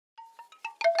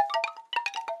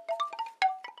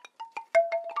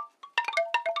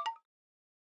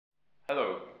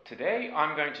Hello, today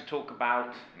I'm going to talk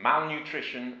about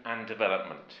malnutrition and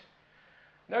development.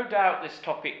 No doubt this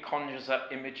topic conjures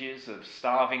up images of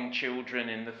starving children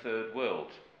in the third world.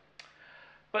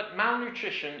 But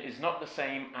malnutrition is not the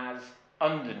same as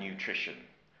undernutrition.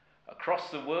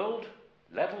 Across the world,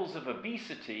 levels of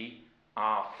obesity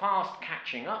are fast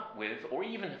catching up with or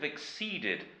even have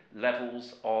exceeded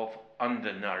levels of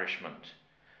undernourishment.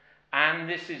 And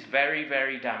this is very,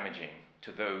 very damaging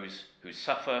to those who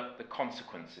suffer the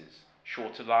consequences: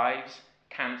 shorter lives,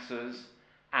 cancers,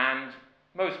 and,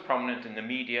 most prominent in the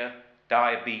media,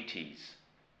 diabetes.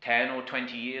 10 or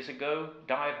 20 years ago,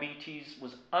 diabetes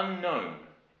was unknown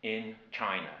in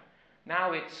China.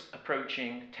 Now it's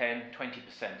approaching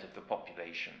 10–20% of the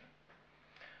population.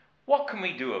 What can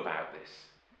we do about this?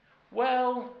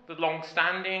 Well, the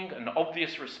long-standing and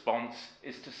obvious response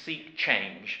is to seek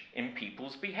change in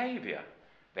people's behavior.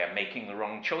 They're making the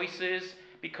wrong choices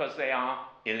because they are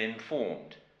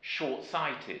ill-informed,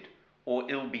 short-sighted, or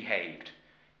ill-behaved.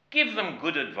 Give them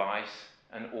good advice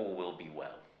and all will be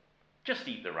well. Just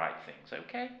eat the right things,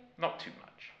 okay? Not too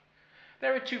much.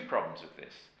 There are two problems with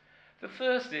this. The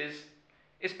first is,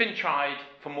 it's been tried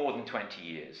for more than 20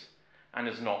 years and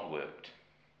has not worked.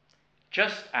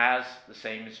 Just as the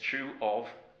same is true of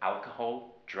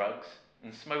alcohol, drugs,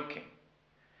 and smoking.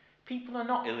 People are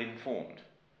not ill-informed.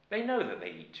 They know that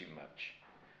they eat too much.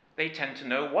 They tend to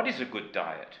know what is a good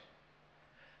diet.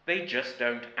 They just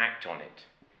don't act on it.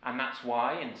 And that's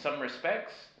why, in some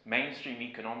respects, mainstream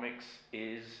economics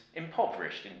is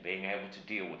impoverished in being able to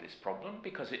deal with this problem,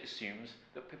 because it assumes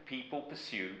that people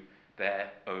pursue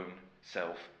their own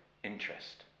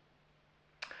self-interest.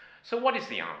 So what is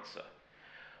the answer?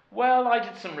 Well, I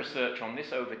did some research on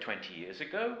this over 20 years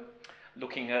ago,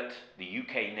 looking at the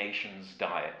UK nation's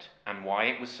diet and why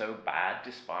it was so bad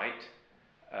despite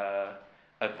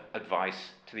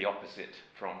advice to the opposite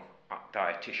from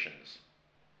dietitians.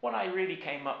 What I really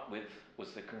came up with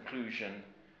was the conclusion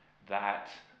that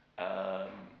our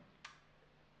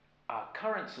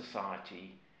current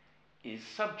society is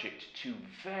subject to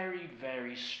very,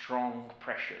 very strong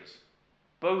pressures,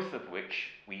 both of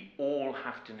which we all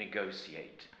have to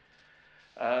negotiate.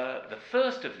 The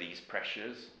first of these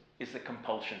pressures is the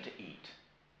compulsion to eat.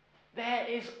 There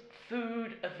is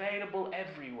food available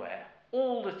everywhere,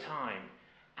 all the time,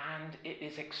 and it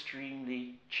is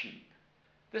extremely cheap.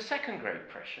 The second great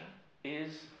pressure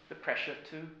is the pressure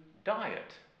to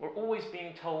diet. We're always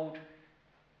being told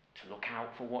to look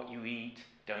out for what you eat,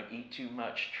 don't eat too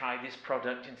much, try this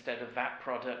product instead of that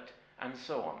product, and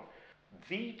so on.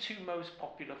 The two most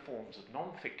popular forms of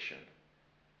non-fiction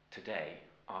today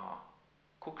are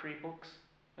cookery books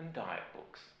and diet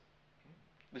books.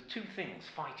 The two things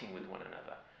fighting with one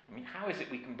another. I mean, how is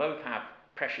it we can both have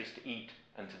pressures to eat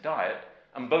and to diet,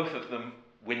 and both of them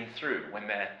win through when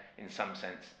they're, in some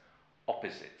sense,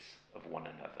 opposites of one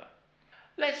another?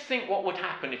 Let's think what would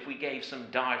happen if we gave some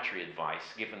dietary advice,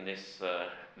 given this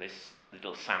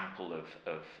little sample of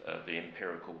the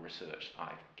empirical research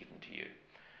I've given to you.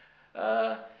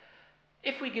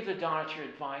 If we give the dietary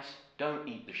advice, don't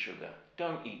eat the sugar,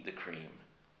 don't eat the cream,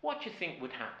 what do you think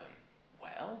would happen?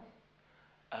 Well,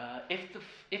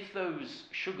 if those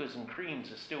sugars and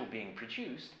creams are still being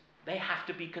produced, they have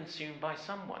to be consumed by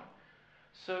someone.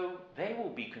 So they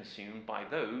will be consumed by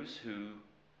those who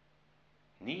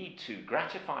need to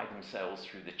gratify themselves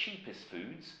through the cheapest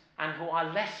foods and who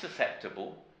are less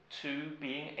susceptible to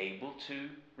being able to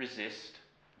resist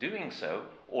doing so,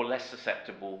 or less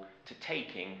susceptible to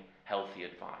taking healthy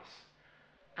advice.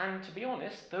 And to be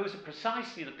honest, those are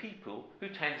precisely the people who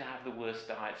tend to have the worst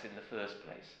diets in the first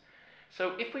place.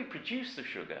 So if we produce the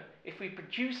sugar, if we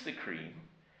produce the cream,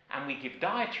 and we give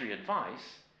dietary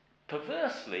advice,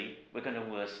 perversely, we're going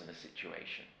to worsen the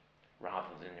situation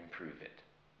rather than improve it.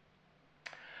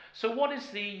 So what is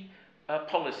the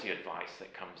policy advice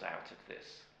that comes out of this?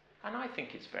 And I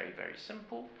think it's very, very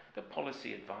simple. The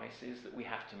policy advice is that we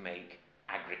have to make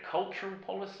agricultural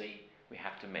policy, we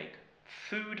have to make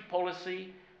food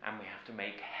policy, and we have to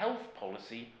make health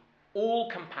policy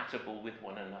all compatible with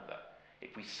one another.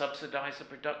 If we subsidize the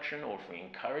production, or if we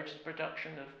encourage the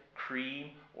production of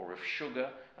cream or of sugar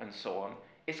and so on,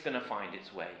 it's going to find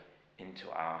its way into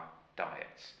our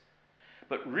diets.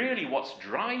 But really what's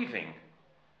driving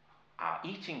our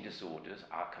eating disorders,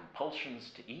 our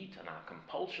compulsions to eat and our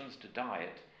compulsions to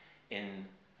diet in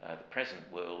the present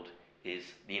world, is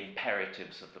the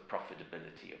imperatives of the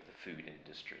profitability of the food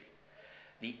industry.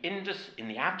 In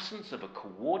the absence of a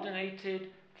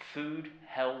coordinated food,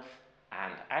 health,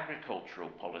 and agricultural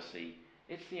policy,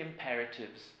 it's the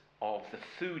imperatives of the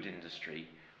food industry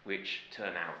which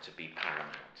turn out to be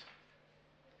paramount.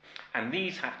 And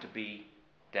these have to be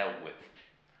dealt with.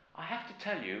 I have to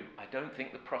tell you, I don't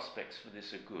think the prospects for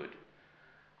this are good.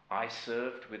 I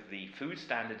served with the Food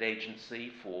Standard Agency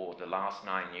for the last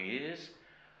 9 years,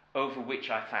 over which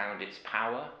I found its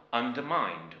power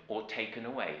undermined or taken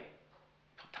away,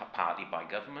 partly by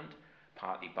government,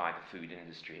 partly by the food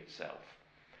industry itself.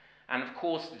 And of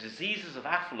course, the diseases of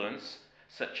affluence,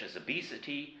 such as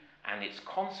obesity and its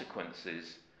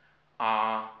consequences,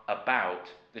 are about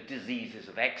the diseases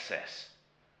of excess.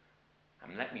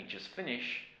 And let me just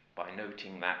finish by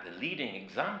noting that the leading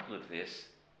example of this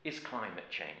is climate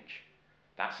change.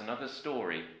 That's another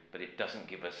story, but it doesn't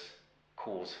give us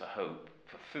cause for hope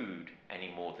for food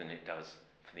any more than it does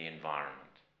for the environment.